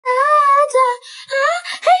嘿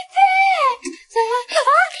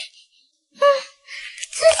嘿，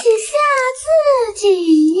自己吓自己。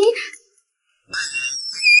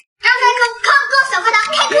张三坑坑哥小课堂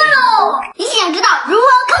开课喽！你想知道如何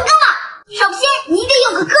坑哥吗？首先你得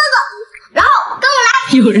有个哥哥，然后跟我来。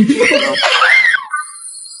有人。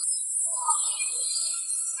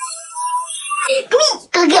隔壁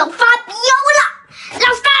哥哥要发飙了，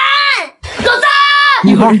老三。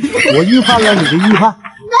你看，我预判了你的预判。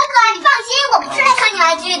哥哥，你放心，我不是来坑你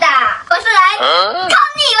玩具的，我是来坑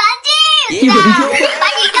你玩具的。把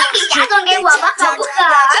你钢笔夹送给我吧，好不好？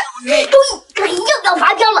注意，哥哥又要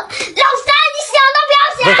发飙了。老三，你想都不要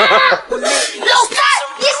想！老三，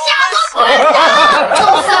你想都不要想！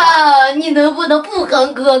老三，你能不能不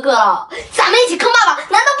坑哥哥？咱们一起坑爸爸，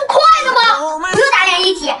难道不快乐吗？不用大家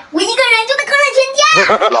一起，我一个人就能坑了全家。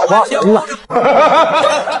老爸赢了，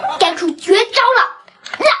该出绝招了。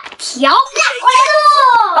辣条，辣回来喽！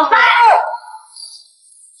老三，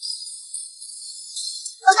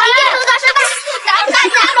我今天偷盗失败，咱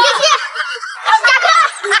别去，下课！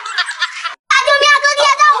救命啊！哥爹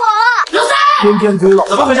救我！老三，天天追老，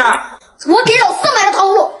怎么回事？我给老四买了套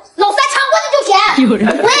路，老三抢过去就钱。有人，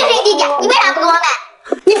我也是你弟弟，你为啥不给我买？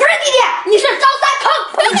你不是弟弟，你是张三坑，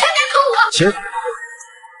你天天坑我。行。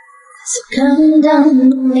看到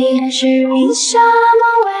梦里还是为什么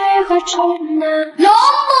为何成呢？龙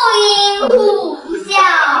不吟，虎不啸，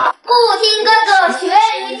不听哥哥学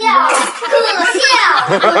鱼叫，可笑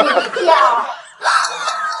可笑。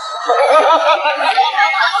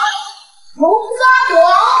龙抓狂，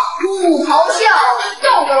虎咆哮，照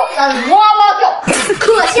着老三哇哇叫，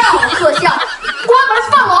可笑可笑。关门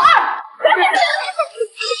放老二。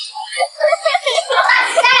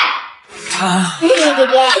姐姐，哥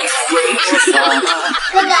哥，但是这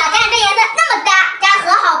颜色那么搭，咱和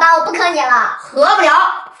好吧？我不坑你了，和不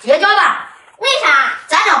了，绝交吧？为啥？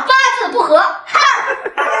咱俩8次不和。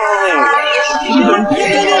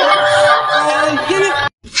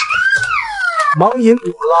盲饮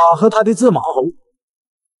朵拉和他的自马猴。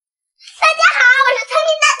大家好，我是聪明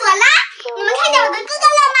的朵拉，你们看见我的哥哥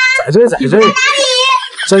了吗？在这，在这，在哪里？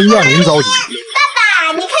真让人着急。爸爸，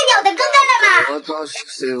你看见我的哥哥了吗？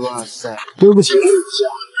对不起，在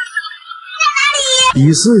哪里？鄙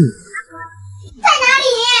视你。在哪里？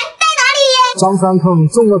在哪里？张三坑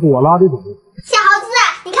中了朵拉的毒。小猴子，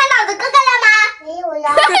你看到我的哥哥了吗？没有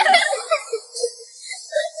呀。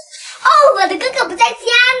哦，我的哥哥不在家呢。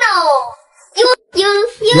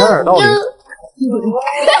掩耳盗铃。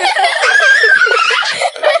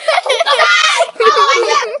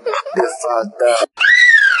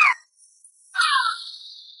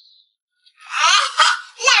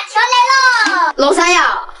辣条来喽！老三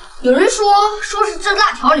呀，有人说是这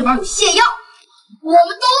辣条里边有泻药，我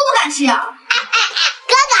们都不敢吃呀。哥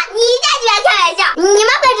哥，你再居然开玩笑，你们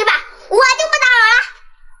可吃吧，我就不打扰了。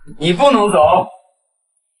你不能走。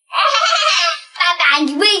爸爸，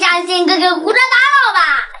你不会相信哥哥胡说八道吧？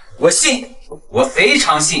我信，我非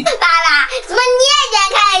常信。爸爸，怎么你也敢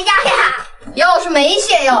开玩笑呀？要是没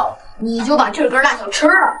泻药，你就把这根辣条吃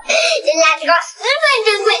了。这辣条十分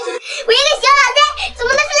珍贵，我一个小脑袋怎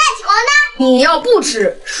么能是辣条呢？你要不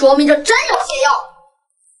吃，说明这真有泻药。好，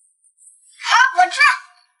我吃。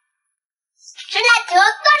吃辣条多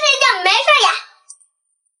睡觉没事呀。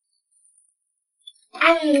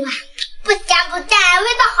不咸不淡，味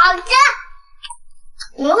道好吃。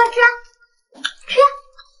你们快吃，吃，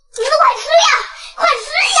你们快吃呀，快吃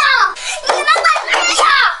呀，你们快吃呀！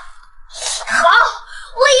好，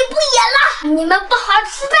我也不演了，你们不好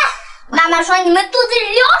吃饭。妈妈说你们肚子里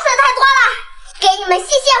流水太多了，给你们泄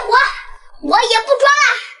泄火。我也不装了，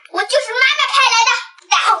我就是妈妈派来的，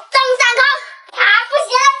代号张三坑。不行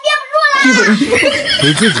了，憋不住了。给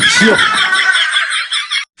自己笑。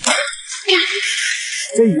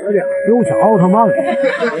这爷俩又抢奥特曼了。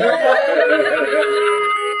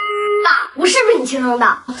爸，我是不是你亲生的？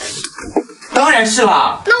当然是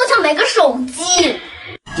啦，那我想买个手机。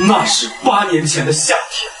那是8年前的夏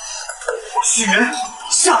天，雪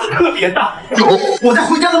下得特别大。我在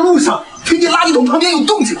回家的路上，听见垃圾桶旁边有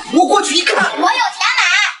动静，我过去一看，我有钱买。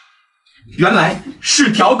原来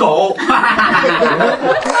是条狗。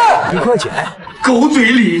1块钱。狗嘴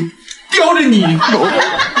里叼着你。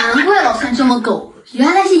难怪老三这么狗，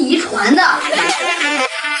原来是遗传的。跟我玩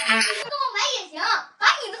也行，把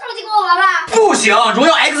你的手机给我玩吧。不行，荣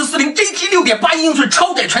耀 X40 GT 6.81英寸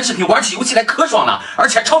超带传视频，玩起游戏来可爽了，而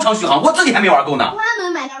且超长续航，我自己还没玩够呢。专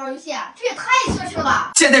门买那玩游戏，这也太奢侈了吧！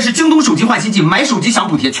现在是京东手机换新季，买手机享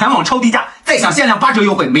补贴，全网超低价，再享限量8折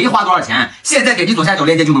优惠，没花多少钱。现在点击左下角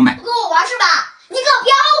链接就能买。不跟我玩是吧？你可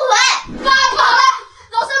别后悔！爸，不好了，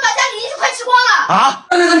老三把家里零食快吃光了。啊？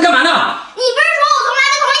那干嘛呢？你不是说我从垃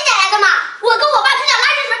圾桶里捡来的吗？我刚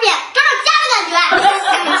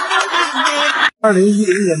2010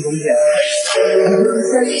年冬天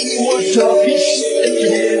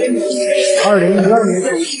，2012年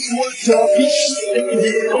秋季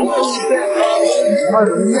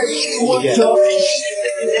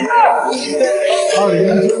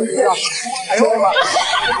，2010夏，哎呦我的妈！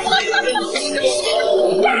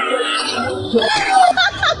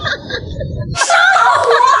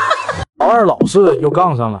老二老四又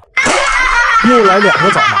杠上了，又来2个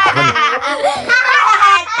找麻烦的，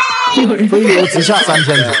飞流直下3000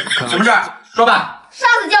只。什么事儿？说吧。上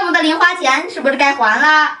次借我们的零花钱是不是该还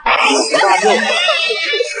了？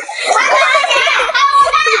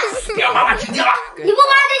让妈妈听见了，你不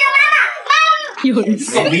还就叫妈妈。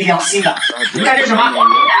送没良心的！你们干这是什么？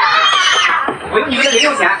我用你们的零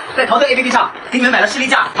用钱在淘特 APP 上给你们买了士力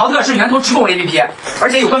架，淘特是源头直购 APP， 而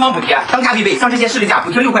且有官方补贴，当价必备。像这些士力架补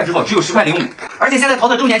贴6块支付，只有10块05。而且现在淘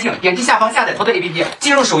特周年庆，点击下方下载淘特 APP，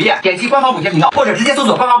 进入首页，点击官方补贴频道，或者直接搜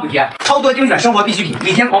索官方补贴，超多精选生活必需品，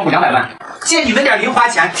每天狂补200万。借你们点零花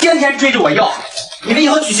钱，天天追着我要，你们以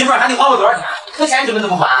后娶媳妇还得花我多少钱？这钱你准备怎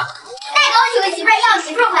么还？再给我娶个媳妇要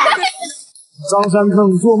媳妇还。张三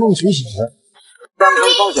坑做梦娶媳妇，三坑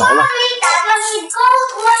放小了。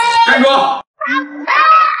站住！有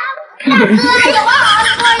话好好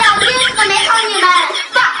说呀，我今可没坑你们，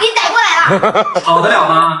爸，给你逮过来了。好得了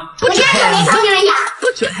吗？我今可没坑你们呀。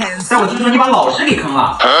但我听说你把老师给坑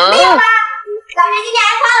了。没有吧？老师今天还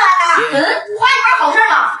夸我了呢。夸你干好事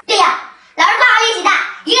了？对呀，老师夸我力气大，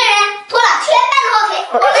一个人拖了全班的后腿。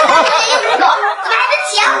我这3天又不是狗，怎么还是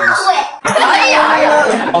前后腿？哎呀，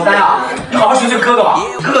老三呀，你好好学学哥哥吧，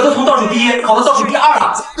哥哥都从倒数第1考到倒数第2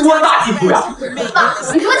了，多大进步呀！爸，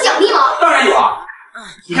你给我奖励吗？当然有了。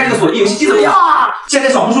你看这个锁定游戏机怎么样？现在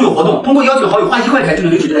小红书有活动，通过邀请好友花1块钱就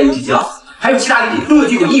能领取这台游戏机了，还有其他礼品都有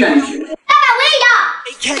机会1元领取。爸爸，我也要。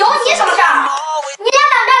有你什么事儿？你俩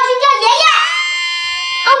等着去叫爷爷。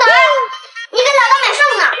等等，你给老大买剩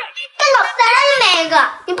呢，给老三买一个，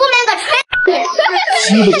你不买个吹。西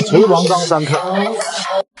北锤王张三坑。老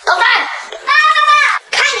三，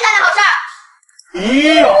看你干的好事儿。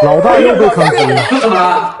咦，老大又被坑死了。又怎么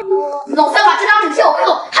了？老三把这张纸借我看，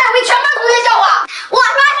还要被全班同学笑话。我说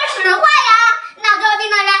是实话呀，脑子有病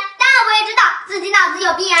的人当然不会知道自己脑子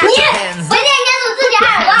有病啊。你回见先堵自己耳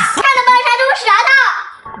朵，看能不能刹住舌头。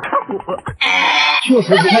确实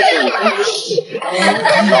是太坑了，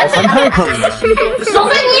老三太坑了。老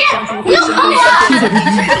三你要坑我？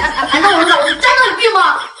难道我的脑子真的有病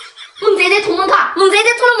吗？蒙贼贼图蒙卡，蒙贼贼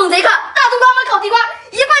图了蒙贼卡，大冬瓜们烤地瓜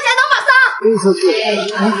，1块钱能把3。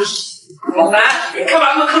老三，看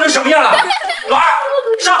把哥坑成什么样了？老二，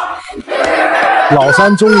上！老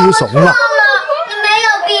三终于怂了。你没有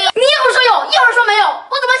病，你一会儿说有，一会儿说没有，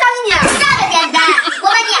我怎么相信你？这个简单，我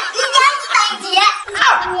问你，1加4等于几？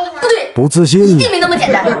不对，不自信一定没那么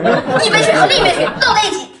简单。一杯水和另一杯水倒在一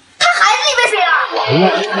起，它还是一杯水了。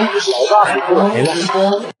老大来了，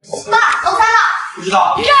爸，老三了。不知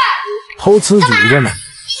道。偷吃橘子呢。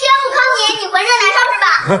一天不坑你，你浑身难受是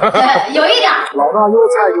吧？有一点。老大又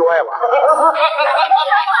菜又爱玩。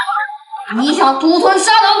你想独吞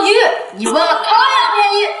砂糖橘，你问了他也便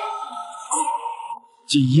宜。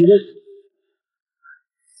第一位。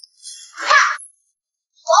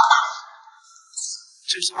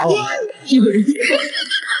这啥玩意儿？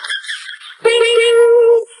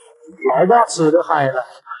老大吃的嗨了。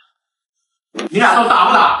你俩都打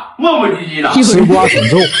不打？磨磨唧唧的。吃瓜群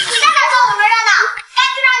众。你在哪凑什么热闹？该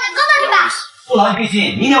去让你哥哥去吧。不劳你费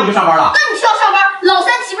心，明天我就上班了。那你需要上班，老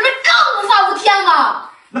三岂不是更无法无天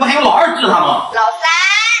了？那不还有老二治他吗？老三，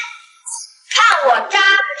看我扎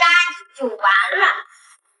不扎你就完了。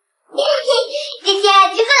这些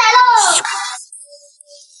橘子来喽！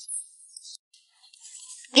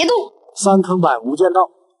别动！三坑百无间道。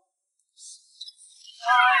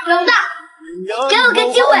老大，给我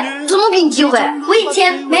个机会！怎么给你机会？我以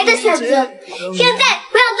前没得选择，现在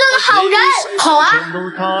我想做个好人。好啊，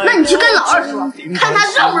那你去跟老二说，看他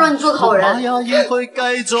让不让你做个好人。那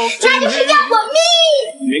就是要我命！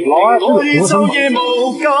老二是活生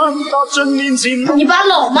生。你把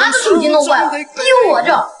老妈的手机弄坏了，逼我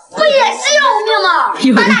这不也是要命吗？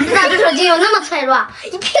我哪知道这手机有那么脆弱，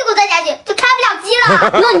一屁股栽下去就开不了机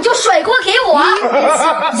了。那你就甩锅给我。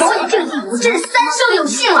有你这个义母真是三生有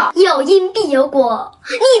幸了。有因必有果，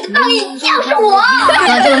你的报应就是我。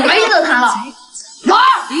那就没得谈了。老二，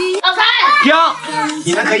老三，停！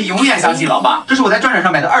你们可以永远相信老爸，这是我在转转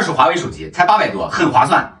上买的2手华为手机，才800多，很划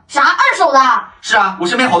算。啥二手的？是啊，我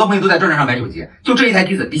身边好多朋友都在转转上买手机，就这一台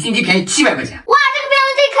机子比新机便宜700块钱。哇，这个便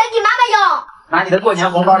宜机可以给妈妈用。拿你的过年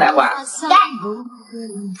红包来换。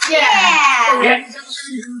耶！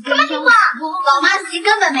什么情况？老妈手机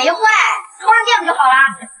根本没坏，充上电不就好了？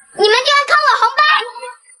你们居然坑